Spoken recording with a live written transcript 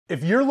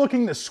If you're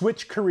looking to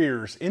switch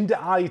careers into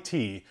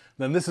IT,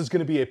 then this is going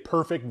to be a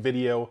perfect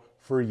video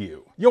for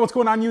you. Yo, what's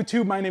going on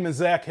YouTube? My name is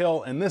Zach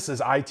Hill and this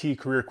is IT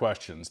Career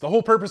Questions. The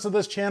whole purpose of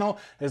this channel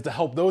is to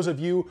help those of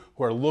you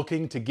who are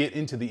looking to get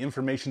into the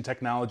information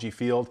technology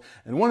field.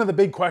 And one of the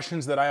big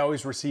questions that I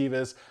always receive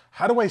is,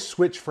 how do I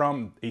switch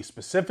from a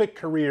specific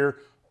career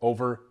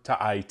over to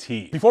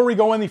IT? Before we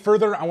go any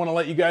further, I want to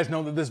let you guys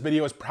know that this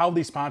video is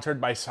proudly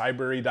sponsored by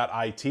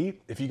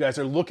Cybrary.it. If you guys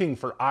are looking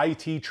for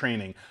IT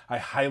training, I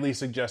highly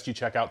suggest you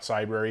check out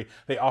Cybrary.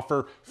 They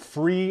offer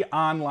free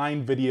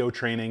online video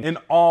training in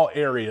all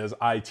areas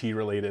IT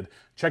related.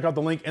 Check out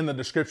the link in the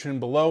description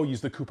below. Use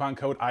the coupon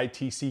code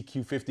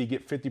ITCQ50,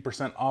 get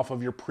 50% off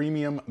of your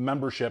premium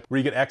membership, where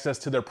you get access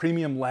to their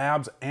premium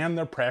labs and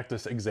their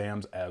practice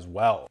exams as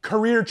well.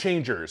 Career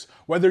changers,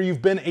 whether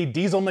you've been a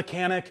diesel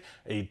mechanic,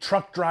 a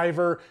truck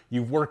driver,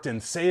 you've worked in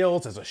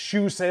sales as a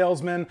shoe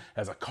salesman,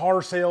 as a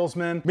car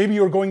salesman, maybe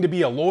you're going to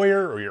be a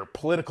lawyer or you're a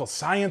political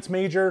science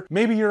major,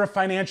 maybe you're a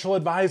financial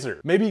advisor,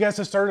 maybe you guys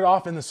have started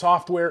off in the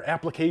software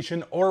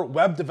application or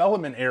web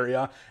development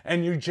area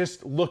and you're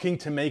just looking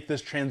to make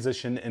this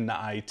transition into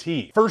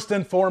IT. First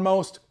and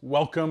foremost,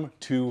 welcome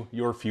to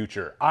your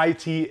future.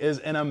 IT is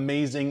an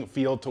amazing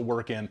field to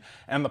work in,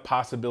 and the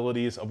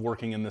possibilities of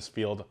working in this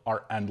field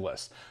are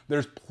endless.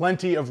 There's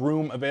plenty of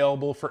room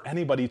available for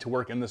anybody to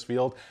work in this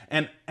field,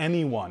 and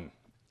anyone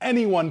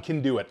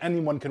can do it.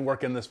 Anyone can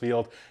work in this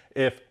field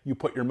if you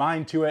put your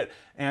mind to it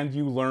and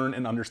you learn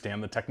and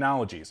understand the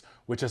technologies,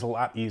 which is a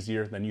lot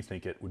easier than you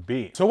think it would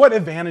be. So what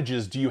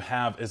advantages do you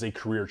have as a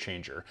career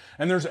changer?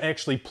 And there's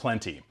actually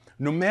plenty.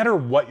 No matter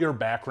what your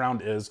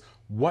background is,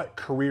 what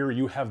career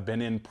you have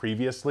been in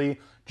previously,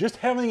 just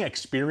having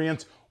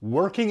experience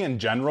working in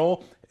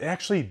general, it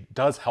actually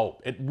does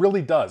help. It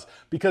really does.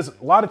 Because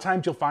a lot of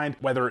times you'll find,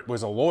 whether it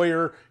was a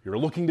lawyer, you're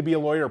looking to be a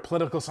lawyer, a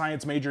political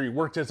science major, you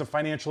worked as a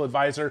financial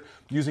advisor,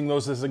 using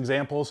those as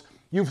examples,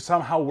 you've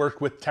somehow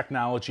worked with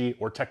technology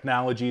or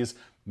technologies.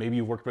 Maybe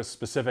you've worked with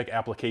specific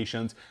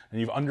applications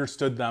and you've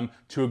understood them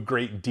to a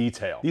great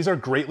detail. These are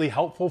greatly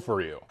helpful for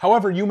you.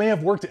 However, you may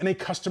have worked in a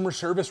customer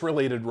service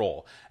related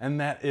role, and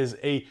that is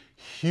a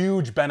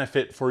huge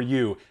benefit for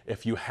you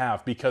if you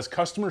have, because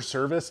customer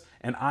service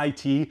and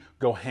IT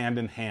go hand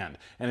in hand.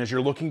 And as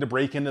you're looking to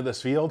break into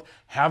this field,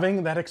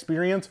 having that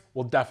experience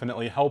will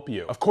definitely help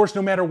you. Of course,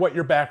 no matter what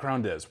your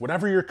background is,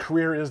 whatever your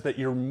career is that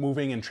you're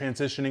moving and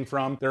transitioning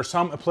from, there are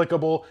some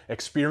applicable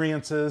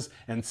experiences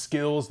and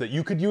skills that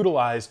you could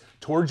utilize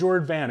towards your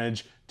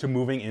advantage to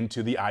moving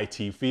into the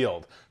IT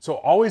field. So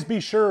always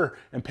be sure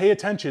and pay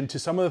attention to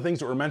some of the things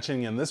that we're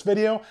mentioning in this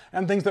video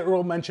and things that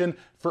we'll mention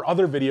for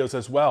other videos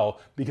as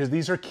well, because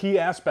these are key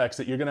aspects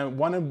that you're gonna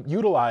wanna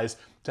utilize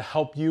to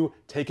help you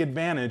take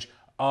advantage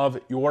of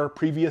your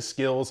previous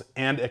skills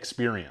and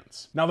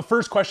experience. Now, the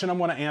first question I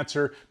wanna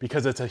answer,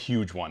 because it's a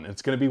huge one,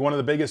 it's gonna be one of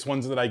the biggest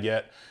ones that I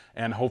get,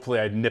 and hopefully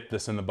I nip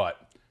this in the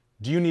butt.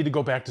 Do you need to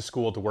go back to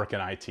school to work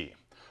in IT?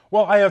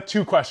 Well, I have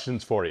two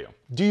questions for you.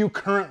 Do you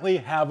currently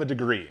have a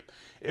degree?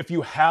 If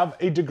you have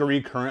a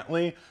degree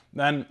currently,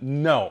 then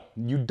no,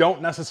 you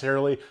don't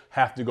necessarily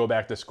have to go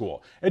back to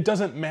school. It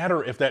doesn't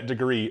matter if that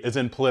degree is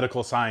in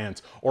political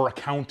science or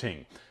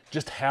accounting.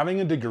 Just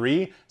having a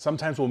degree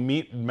sometimes will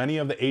meet many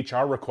of the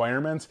HR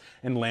requirements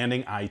in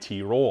landing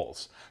IT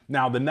roles.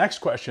 Now, the next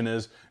question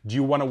is, do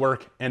you want to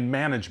work in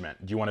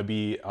management? Do you want to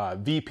be a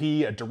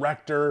VP, a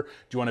director?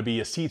 Do you want to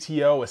be a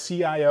CTO, a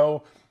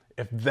CIO?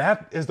 If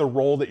that is the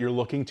role that you're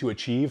looking to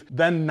achieve,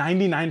 then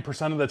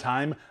 99% of the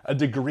time, a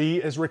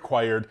degree is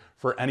required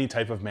for any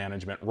type of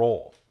management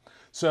role.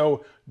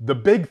 So the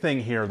big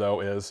thing here though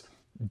is,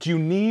 do you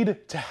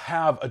need to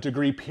have a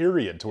degree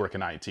period to work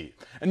in IT?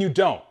 And you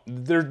don't.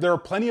 There are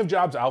plenty of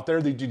jobs out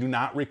there that do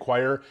not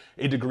require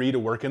a degree to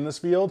work in this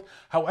field.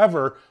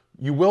 However,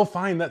 you will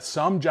find that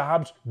some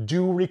jobs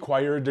do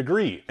require a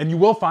degree. And you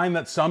will find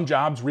that some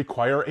jobs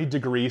require a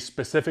degree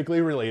specifically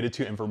related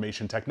to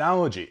information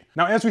technology.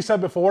 Now, as we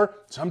said before,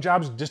 some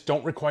jobs just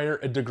don't require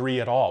a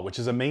degree at all, which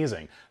is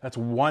amazing. That's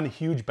one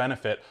huge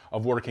benefit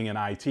of working in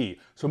IT.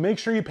 So make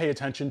sure you pay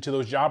attention to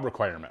those job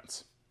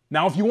requirements.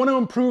 Now, if you want to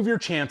improve your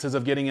chances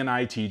of getting an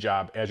IT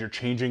job as you're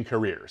changing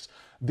careers,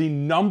 the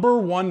number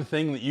one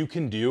thing that you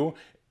can do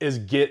is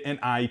get an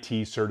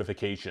IT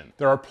certification.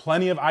 There are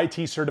plenty of IT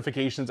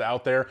certifications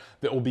out there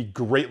that will be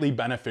greatly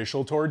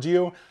beneficial towards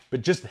you,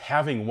 but just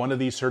having one of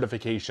these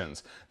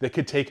certifications that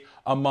could take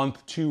a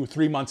month, 2,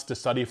 3 months to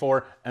study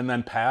for and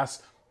then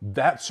pass,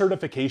 that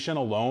certification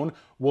alone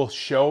will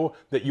show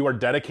that you are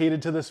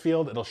dedicated to this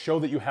field. It'll show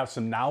that you have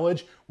some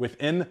knowledge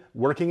within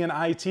working in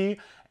IT,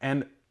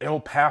 and it'll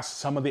pass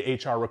some of the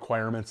HR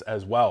requirements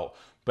as well.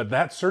 But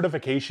that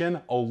certification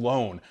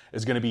alone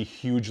is going to be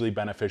hugely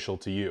beneficial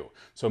to you.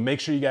 So make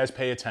sure you guys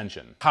pay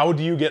attention. How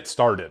do you get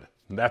started?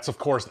 That's, of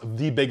course,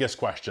 the biggest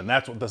question.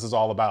 That's what this is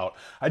all about.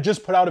 I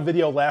just put out a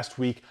video last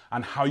week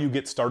on how you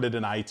get started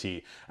in IT,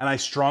 and I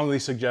strongly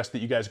suggest that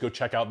you guys go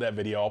check out that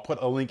video. I'll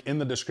put a link in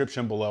the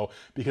description below,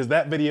 because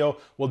that video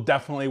will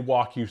definitely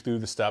walk you through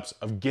the steps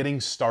of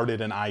getting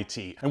started in IT.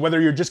 And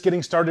whether you're just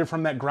getting started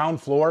from that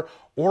ground floor,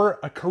 or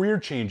a career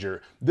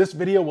changer, this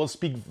video will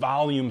speak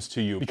volumes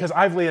to you because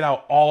I've laid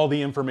out all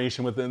the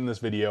information within this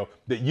video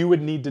that you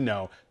would need to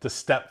know to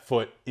step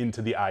foot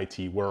into the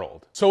IT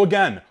world. So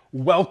again,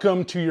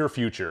 welcome to your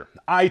future.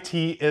 IT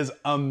is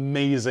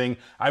amazing.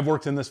 I've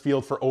worked in this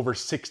field for over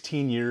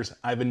 16 years.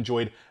 I've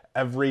enjoyed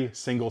every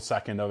single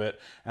second of it,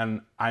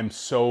 and I'm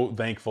so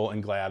thankful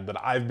and glad that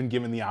I've been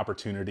given the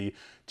opportunity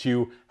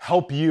to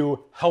help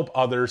you, help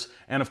others,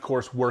 and of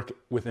course work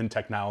within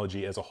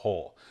technology as a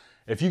whole.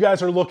 If you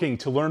guys are looking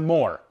to learn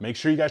more, make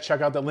sure you guys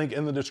check out the link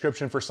in the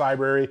description for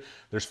Cybrary.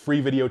 There's free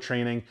video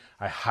training.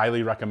 I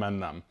highly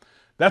recommend them.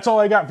 That's all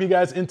I got for you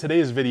guys in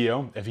today's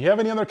video. If you have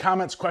any other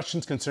comments,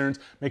 questions, concerns,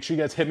 make sure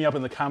you guys hit me up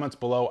in the comments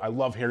below. I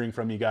love hearing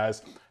from you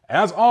guys.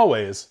 As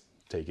always,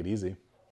 take it easy.